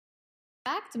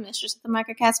Back to Mistress of the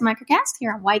Microcast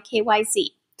here on YKYZ.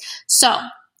 So,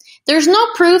 there's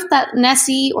no proof that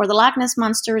Nessie or the Loch Ness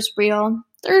Monster is real.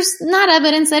 There's not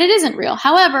evidence that it isn't real.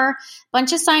 However, a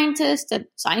bunch of scientists did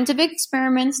scientific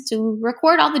experiments to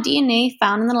record all the DNA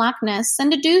found in the Loch Ness and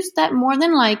deduced that more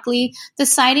than likely the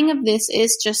sighting of this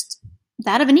is just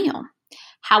that of an eel.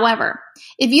 However,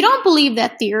 if you don't believe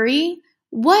that theory,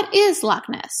 what is Loch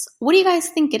Ness? What do you guys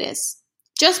think it is?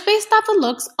 Just based off the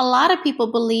looks, a lot of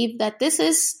people believe that this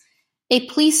is a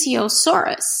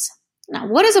plesiosaurus. Now,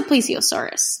 what is a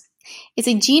plesiosaurus? It's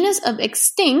a genus of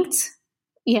extinct,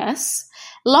 yes,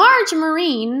 large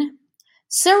marine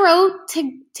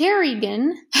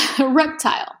ceratopterygian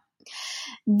reptile.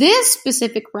 This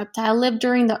specific reptile lived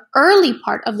during the early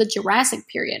part of the Jurassic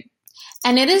period,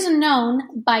 and it is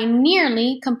known by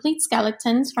nearly complete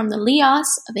skeletons from the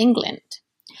Lias of England.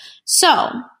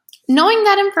 So, knowing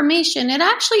that information, it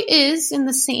actually is in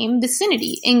the same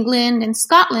vicinity. England and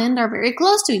Scotland are very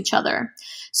close to each other.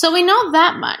 So we know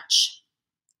that much.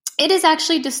 It is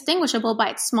actually distinguishable by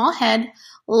its small head,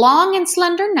 long and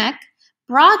slender neck,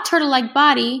 broad turtle-like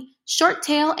body, short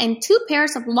tail, and 2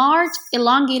 pairs of large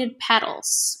elongated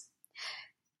paddles.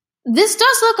 This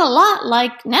does look a lot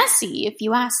like Nessie, if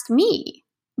you ask me.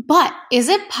 But is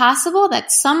it possible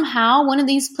that somehow one of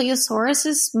these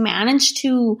plesiosauruses managed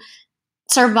to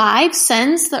survive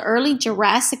since the early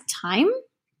Jurassic time?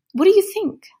 What do you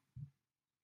think?